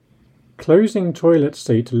Closing toilet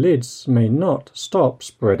seat lids may not stop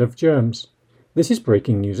spread of germs. This is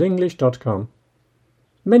breakingnewsenglish.com.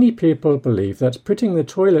 Many people believe that putting the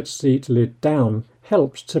toilet seat lid down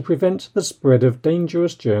helps to prevent the spread of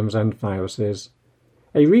dangerous germs and viruses.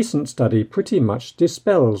 A recent study pretty much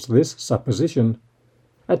dispels this supposition.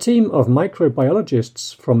 A team of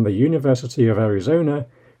microbiologists from the University of Arizona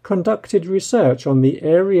conducted research on the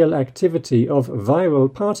aerial activity of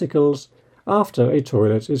viral particles after a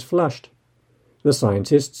toilet is flushed. The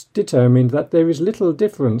scientists determined that there is little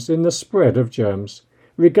difference in the spread of germs,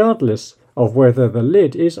 regardless of whether the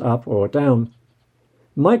lid is up or down.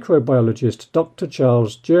 Microbiologist Dr.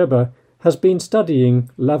 Charles Gerber has been studying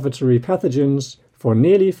lavatory pathogens for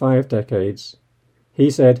nearly 5 decades. He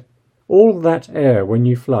said, "All that air when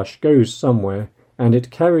you flush goes somewhere, and it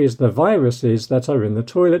carries the viruses that are in the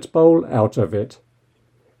toilet bowl out of it."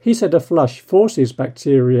 He said a flush forces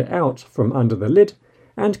bacteria out from under the lid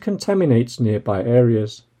and contaminates nearby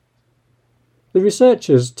areas. The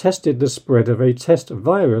researchers tested the spread of a test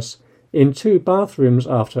virus in 2 bathrooms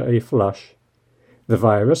after a flush. The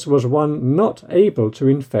virus was one not able to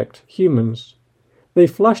infect humans. They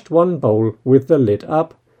flushed one bowl with the lid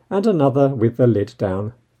up and another with the lid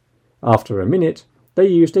down. After a minute, they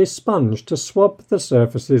used a sponge to swab the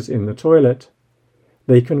surfaces in the toilet.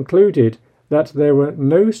 They concluded that there were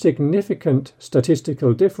no significant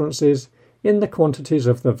statistical differences in the quantities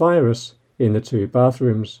of the virus in the 2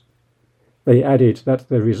 bathrooms. They added that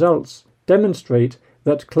the results demonstrate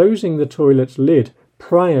that closing the toilet lid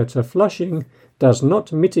prior to flushing does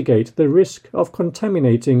not mitigate the risk of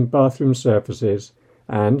contaminating bathroom surfaces,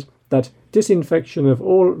 and that disinfection of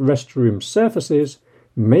all restroom surfaces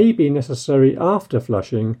may be necessary after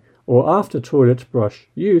flushing or after toilet brush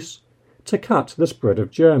use to cut the spread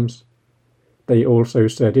of germs. They also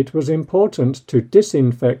said it was important to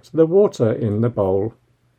disinfect the water in the bowl.